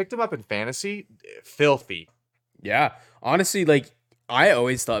Dunn. I picked him up in fantasy. Filthy. Yeah. Honestly, like, I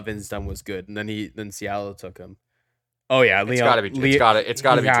always thought Vince Dunn was good, and then Seattle took him. Oh yeah, Leon. It's gotta be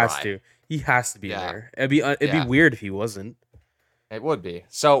dry. He has to be in there. It'd be weird if he wasn't. It would be.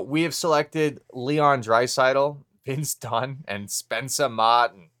 So we have selected Leon Draisaitl, Vince Dunn, and Spencer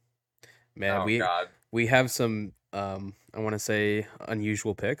Martin. Man, we have some I want to say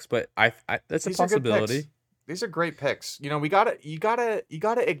unusual picks, but that's a possibility. These are great picks. You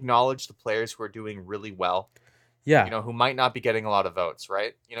gotta acknowledge the players who are doing really well. Yeah. Who might not be getting a lot of votes,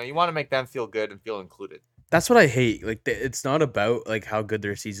 right? You want to make them feel good and feel included. That's what I hate. Like, it's not about like how good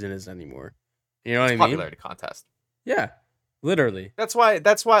their season is anymore. You know what I mean? Popularity contest. Yeah, literally. That's why.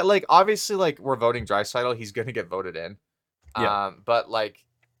 Like, obviously, like we're voting Draisaitl, he's gonna get voted in. Yeah. But like,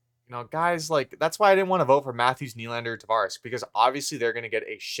 guys, like that's why I didn't want to vote for Matthews, Nylander, Tavares, because obviously they're gonna get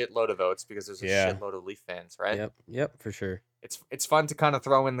a shitload of votes because there's a shitload of Leaf fans, right? Yep, for sure. It's fun to kind of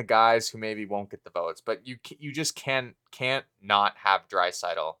throw in the guys who maybe won't get the votes, but you just can't not have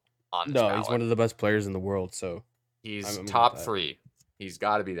Draisaitl on this ballot. He's one of the best players in the world, so he's top 3. He's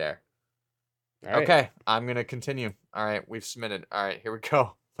got to be there. Right. Okay, I'm gonna continue. All right, we've submitted. All right, here we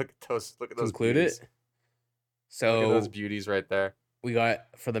go. Look at those. Conclude beauties. it. So look at those beauties right there. We got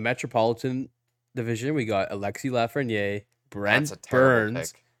for the Metropolitan Division. We got Alexis Lafreniere, Brent That's a terrible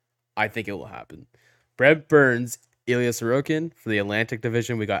Burns. pick. I think it will happen. Brent Burns, Ilya Sorokin. For the Atlantic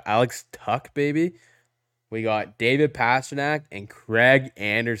Division, we got Alex Tuck, baby. We got David Pastrnak and Craig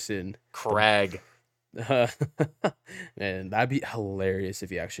Anderson. Craig. Man, that'd be hilarious if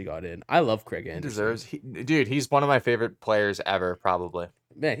he actually got in. I love Craig Anderson. Dude, he's one of my favorite players ever, probably.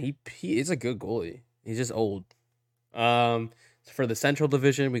 Man, he is a good goalie. He's just old. For the Central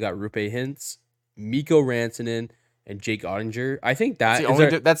Division, we got Rupe Hintz, Mikko Rantanen, and Jake Ottinger. I think that's the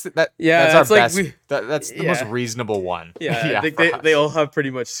most reasonable one. Yeah, I think they all have pretty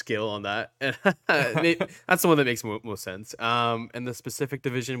much skill on that. That's the one that makes most sense. In the specific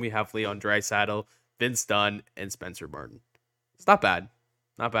division, we have Leon Draisaitl, Vince Dunn, and Spencer Martin. It's not bad.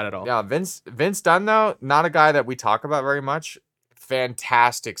 Not bad at all. Yeah, Vince Dunn, though, not a guy that we talk about very much.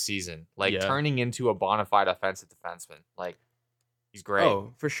 Fantastic season. Turning into a bona fide offensive defenseman. Like, he's great.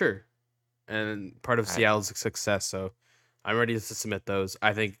 Oh, for sure. And part of Seattle's success, so I'm ready to submit those.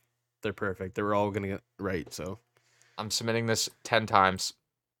 I think they're perfect. They're all going to get right, so. I'm submitting this 10 times.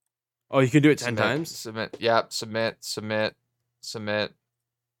 Oh, you can do it 10 times? Submit. Yep. Submit.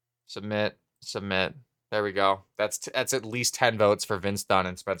 There we go. That's at least 10 votes for Vince Dunn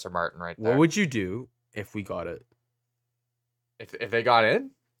and Spencer Martin right there. What would you do if we got it? If they got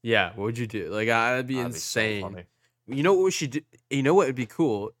in? Yeah, what would you do? Like, that'd be insane. Be so funny. You know what we should do? You know what would be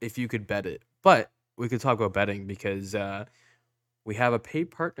cool if you could bet it. But we could talk about betting because we have a paid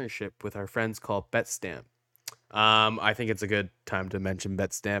partnership with our friends called BetStamp. I think it's a good time to mention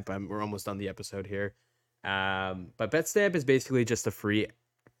BetStamp. We're almost on the episode here. But BetStamp is basically just a free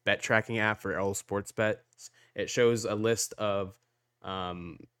bet tracking app for all sports bets. It shows a list of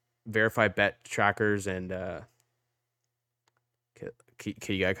verified bet trackers and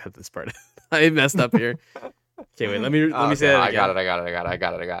can you guys cut this part? I messed up here. Okay, wait. Let me Okay, say that I again.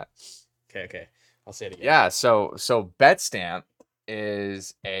 got it. Okay. I'll say it again. Yeah, so BetStamp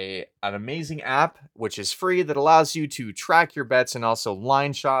is an amazing app which is free that allows you to track your bets and also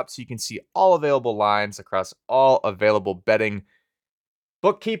line shop so you can see all available lines across all available betting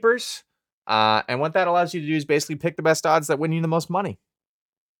bookkeepers. And what that allows you to do is basically pick the best odds that win you the most money.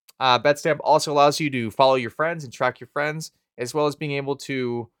 BetStamp also allows you to follow your friends and track your friends, as well as being able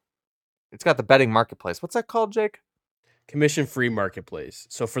to. It's got the betting marketplace. What's that called, Jake? Commission-free marketplace.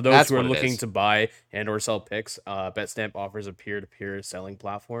 So for those That's who are what it looking is. to buy and or sell picks, BetStamp offers a peer-to-peer selling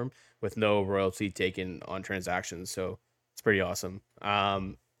platform with no royalty taken on transactions. So it's pretty awesome.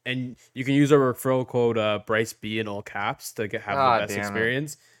 And you can use our referral code Bryce B in all caps to have the Ah, best damn it.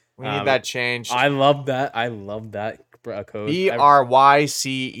 experience. We need that changed. I love that. I love that code.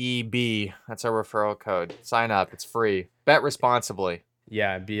 BRYCEB. That's our referral code. Sign up. It's free. Bet responsibly.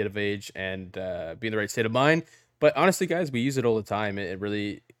 Yeah, be of age and be in the right state of mind. But honestly, guys, we use it all the time. It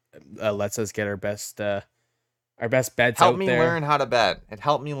really lets us get our best bets Helped out me there. learn how to bet. It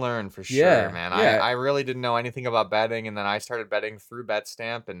helped me learn for sure, Yeah, man. yeah. I really didn't know anything about betting, and then I started betting through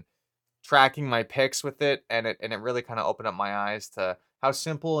BetStamp and tracking my picks with it, and it really kind of opened up my eyes to how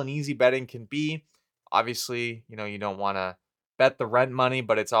simple and easy betting can be. Obviously, you don't want to bet the rent money,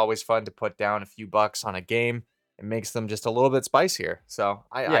 but it's always fun to put down a few bucks on a game. It makes them just a little bit spicier. So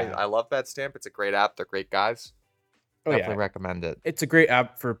Yeah. I love BetStamp. It's a great app. They're great guys. Oh Definitely yeah. recommend it. It's a great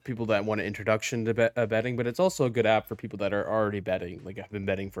app for people that want an introduction to betting, but it's also a good app for people that are already betting, like I've been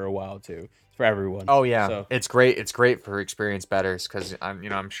betting for a while too. It's for everyone. Oh yeah, So it's great. It's great for experienced bettors because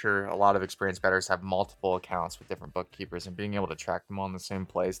I'm sure a lot of experienced bettors have multiple accounts with different bookkeepers, and being able to track them all in the same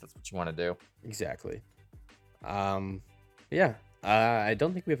place, that's what you want to do. exactly. Yeah. I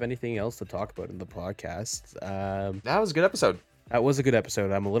don't think we have anything else to talk about in the podcast. That was a good episode. That was a good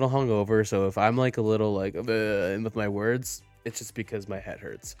episode. I'm a little hungover, so if I'm like a little like with my words, it's just because my head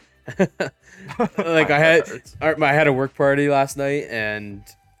hurts. Like I had a work party last night, and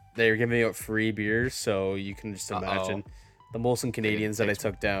they were giving out free beers, so you can just imagine the Molson Canadians that I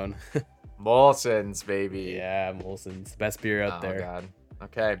took down. Molson's, baby. Yeah, Molson's best beer out there. God.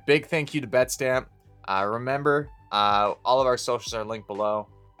 Okay, big thank you to BetStamp. Remember, all of our socials are linked below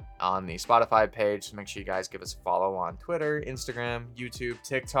on the Spotify page, so make sure you guys give us a follow on Twitter, Instagram, YouTube,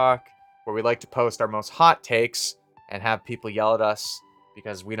 TikTok, where we like to post our most hot takes and have people yell at us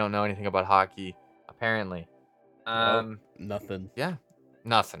because we don't know anything about hockey, apparently. Nothing. Yeah,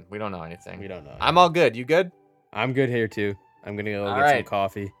 nothing. We don't know anything. We don't know. I'm all good. You good? I'm good here too. I'm gonna go All get some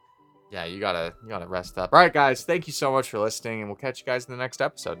coffee. Yeah, you gotta rest up. All right, guys. Thank you so much for listening, and we'll catch you guys in the next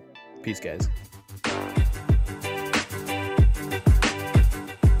episode. Peace, guys.